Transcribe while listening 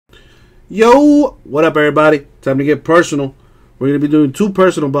Yo, what up, everybody? Time to get personal. We're going to be doing 2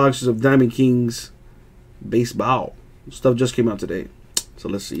 personal boxes of Diamond Kings baseball. Stuff just came out today, so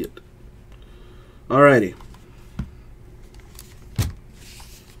let's see it. Alrighty.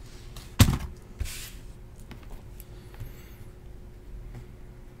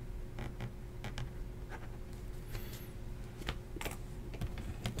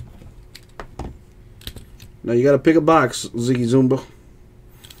 Now you got to pick a box, Ziggy Zumba.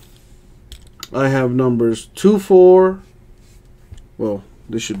 I have numbers 2, 4. Well,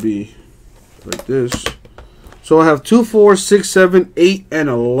 this should be like this. So I have 2, 4, 6, 7, 8, and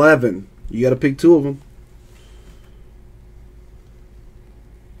 11. You got to pick 2 of them.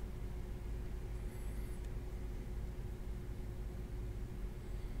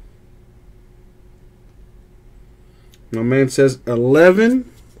 My man says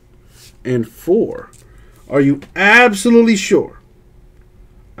 11 and 4. Are you absolutely sure?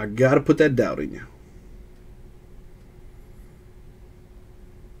 I got to put that doubt in you.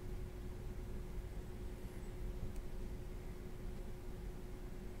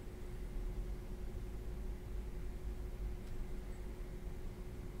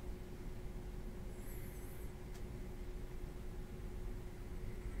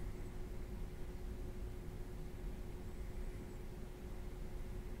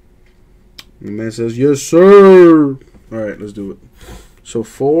 The man says, yes, sir. All right, let's do it. So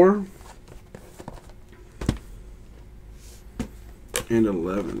 4 and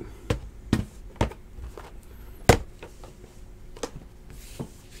 11.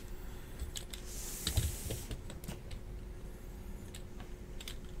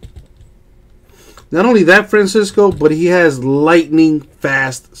 Not only that, Francisco, but he has lightning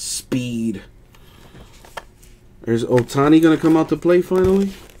fast speed. Is Ohtani going to come out to play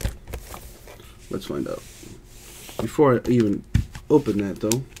finally? Let's find out. Before I even open that,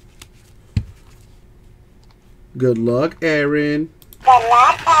 though. Good luck, Aaron. Good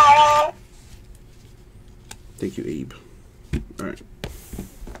luck, Aaron. Thank you, Abe. All right.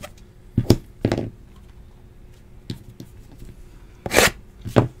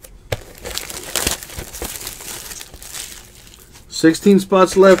 $16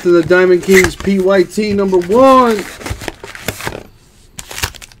 spots left in the Diamond Kings PYT number 1. Let's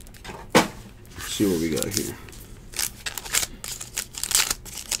see what we got here.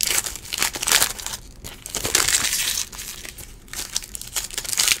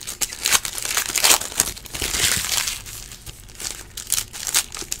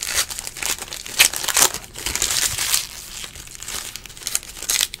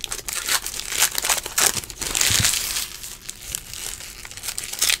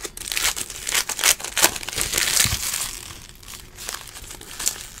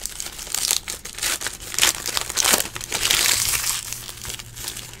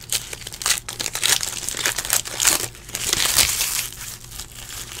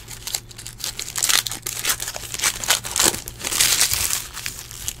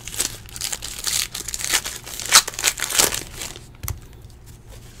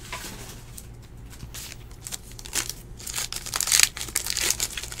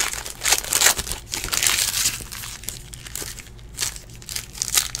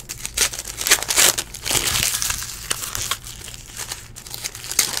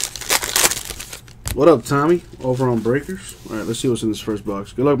 What up, Tommy? Over on Breakers. All right, let's see what's in this first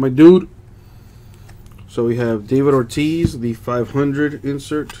box. Good luck, my dude. So we have David Ortiz, the 500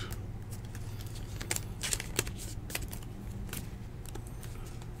 insert.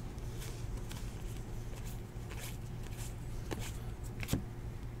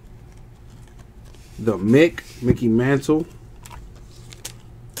 The Mickey Mantle.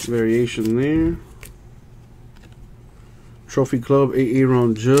 Variation there. Trophy Club,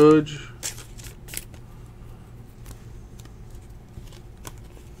 Aaron Judge.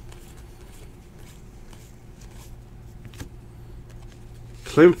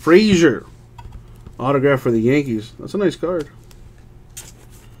 Clint Frazier, autograph for the Yankees. That's a nice card.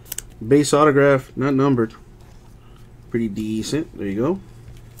 Base autograph, not numbered. Pretty decent. There you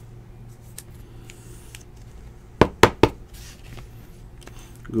go.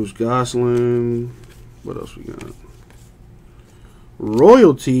 Goose Gosselin. What else we got?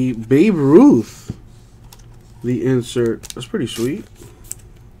 Royalty, Babe Ruth. The insert. That's pretty sweet.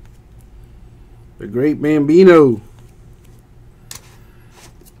 The Great Bambino.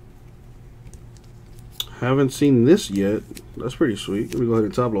 Haven't seen this yet. That's pretty sweet. Let me go ahead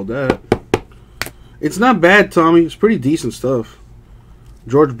and top load that. It's not bad, Tommy. It's pretty decent stuff.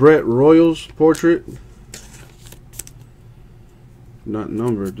 George Brett Royals portrait. Not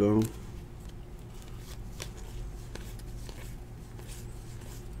numbered, though.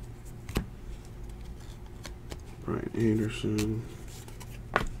 Ryan Anderson.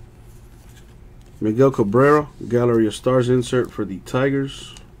 Miguel Cabrera, Gallery of Stars insert for the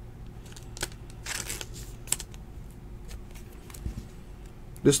Tigers.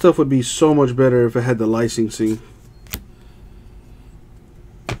 This stuff would be so much better if it had the licensing.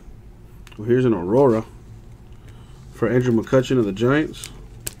 Well, here's an Aurora for Andrew McCutchen of the Giants.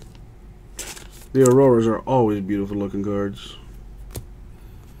 The Auroras are always beautiful looking cards.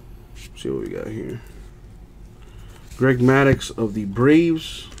 Let's see what we got here. Greg Maddux of the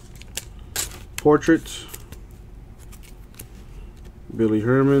Braves. Portrait. Billy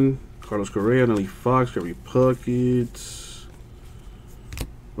Herman. Carlos Correa. Nelly Fox. Kirby Puckett.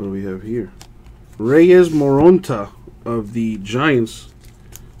 What do we have here? Reyes Moronta of the Giants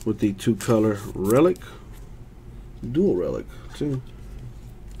with the 2-color relic. Dual relic, too.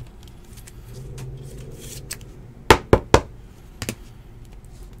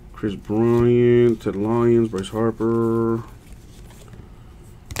 Chris Bryant, Ted Lyons, Bryce Harper,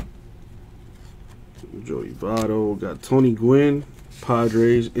 Joey Votto. Got Tony Gwynn,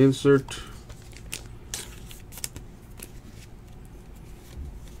 Padres insert.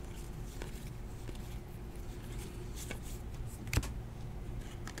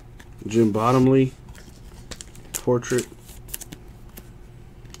 Jim Bottomley, portrait.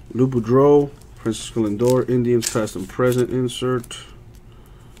 Lou Boudreau, Francisco Lindor, Indians past and present insert.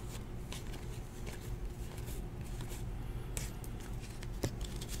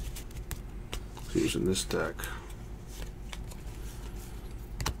 See what's in this stack.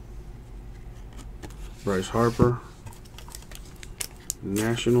 Bryce Harper,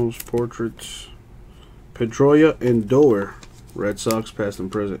 Nationals portraits. Pedroia and Doer, Red Sox past and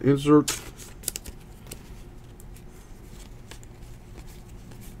present insert.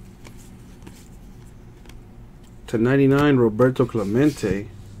 /99 Roberto Clemente,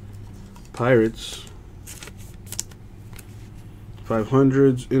 Pirates.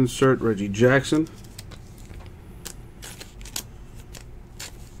 500s insert Reggie Jackson.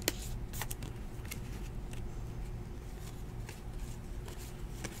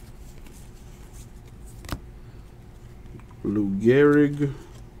 Lou Gehrig.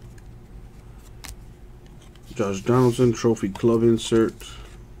 Josh Donaldson Trophy Club insert.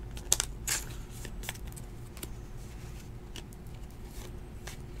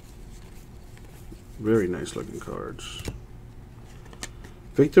 Very nice looking cards.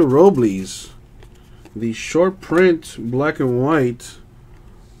 Victor Robles, the short print black and white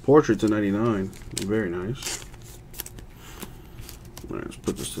portrait /99. Very nice. All right, let's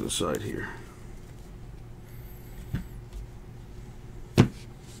put this to the side here.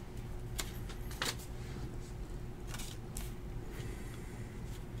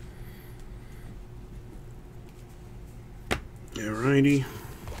 Alrighty.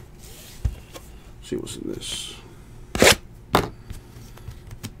 See what's in this.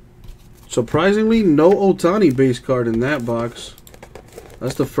 Surprisingly, no Ohtani base card in that box.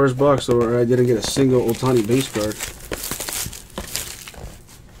 That's the first box where I didn't get a single Ohtani base card.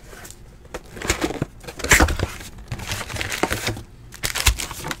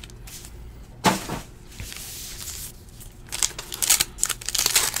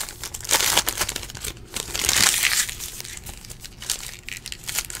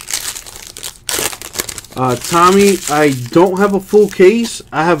 Tommy, I don't have a full case.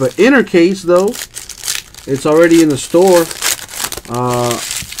 I have an inner case, though. It's already in the store.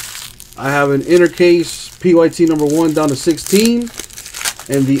 I have an inner case, PYT number 1 down to 16.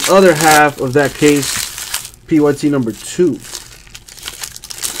 And the other half of that case, PYT number 2.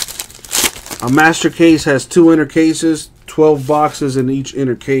 A master case has 2 inner cases, 12 boxes in each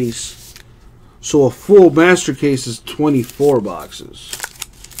inner case. So a full master case is 24 boxes.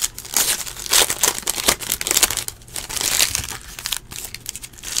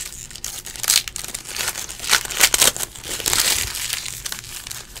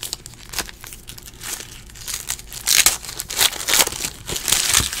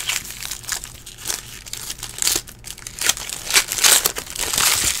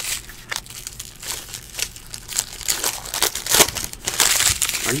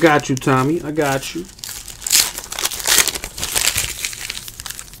 I got you, Tommy. I got you.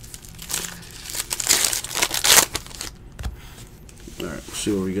 Alright, let's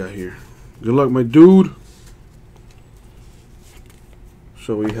see what we got here. Good luck, my dude.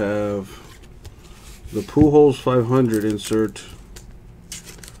 So we have the Pujols 500 insert.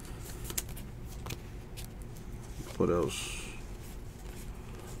 What else?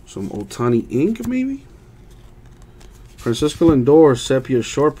 Some Ohtani ink, maybe? Francisco Lindor sepia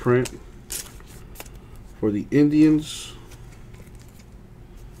short print for the Indians.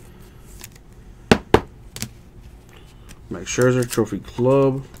 Max Scherzer, Trophy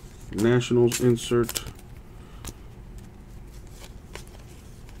Club, Nationals insert.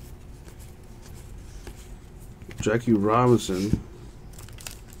 Jackie Robinson,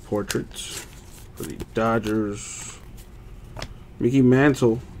 portraits for the Dodgers. Mickey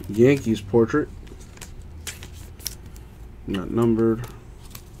Mantle, Yankees portrait. Not numbered.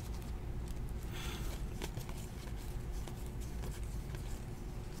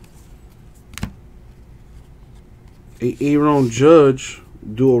 Aaron Judge,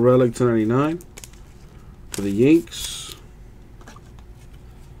 dual relic /99 for the Yanks.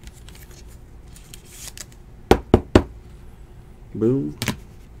 Boom.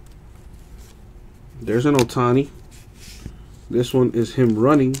 There's an Ohtani. This one is him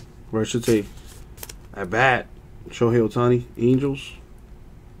running, or I should say, at bat. Shohei Ohtani, Angels.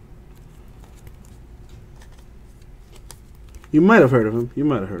 You might have heard of him. You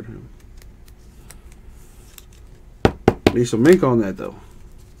might have heard of him. Need some ink on that, though.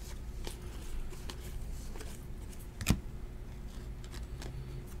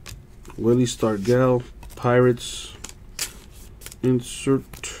 Willie Stargell, Pirates. Insert.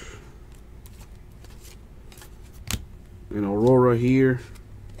 An Aurora here.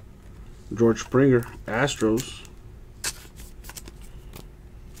 George Springer, Astros.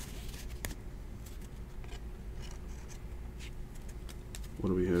 What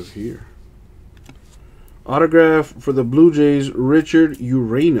do we have here? Autograph for the Blue Jays, Richard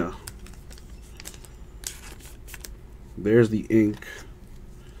Urena. There's the ink.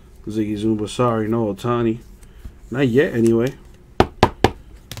 Ziggy Zumba, sorry, no Ohtani. Not yet, anyway.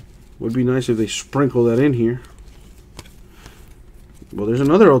 Would be nice if they sprinkle that in here. Well, there's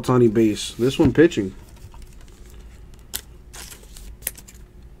another Ohtani base. This one pitching.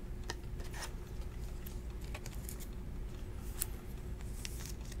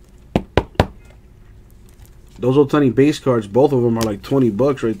 Those Ohtani base cards, both of them are like 20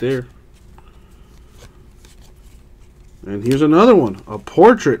 bucks right there. And here's another one, a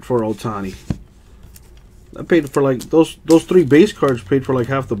portrait for Ohtani. I paid for like those 3 base cards paid for like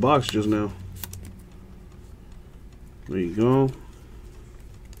half the box just now. There you go.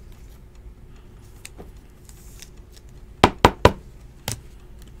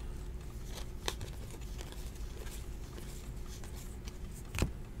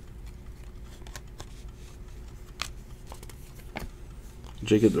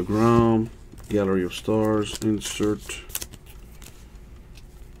 Jacob deGrom, Gallery of Stars, insert.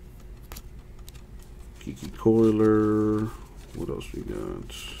 Kiki Coiler. What else we got?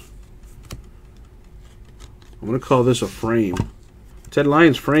 I'm going to call this a frame. Ted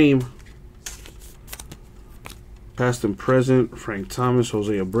Lyons frame. Past and present, Frank Thomas,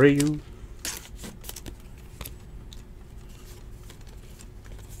 Jose Abreu.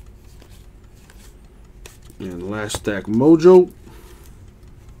 And last stack Mojo.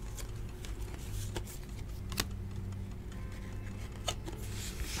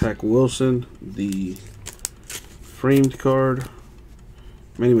 Pac Wilson, the framed card.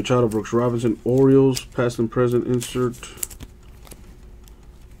 Manny Machado, Brooks Robinson, Orioles, past and present insert.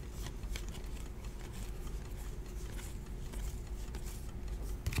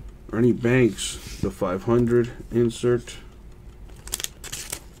 Ernie Banks, the 500 insert.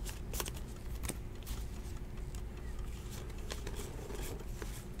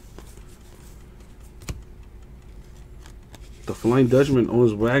 The Flying Dutchman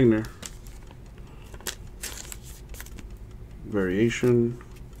owns Wagner. Variation.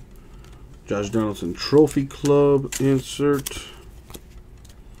 Josh Donaldson Trophy Club insert.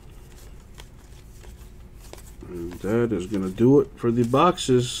 And that is going to do it for the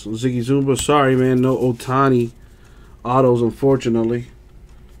boxes. Ziggy Zumba, sorry man, no Ohtani autos unfortunately.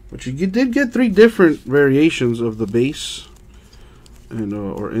 But you did get 3 different variations of the base and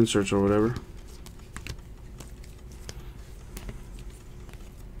or inserts or whatever.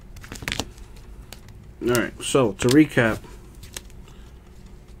 Alright, so to recap,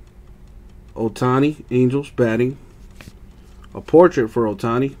 Ohtani, Angels, batting, a portrait for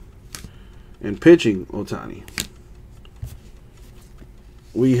Ohtani, and pitching Ohtani.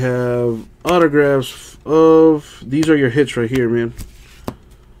 We have autographs of, these are your hits right here, man.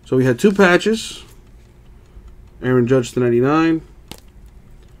 So we had 2 patches, Aaron Judge /99,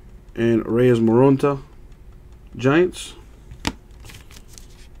 and Reyes Moronta, Giants.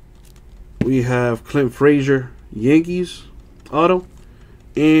 We have Clint Frazier, Yankees auto,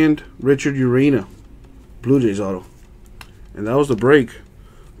 and Richard Urena, Blue Jays auto. And that was the break.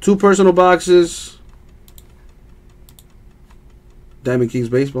 2 personal boxes. Diamond Kings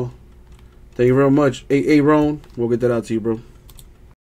Baseball. Thank you very much. Aaron, we'll get that out to you, bro.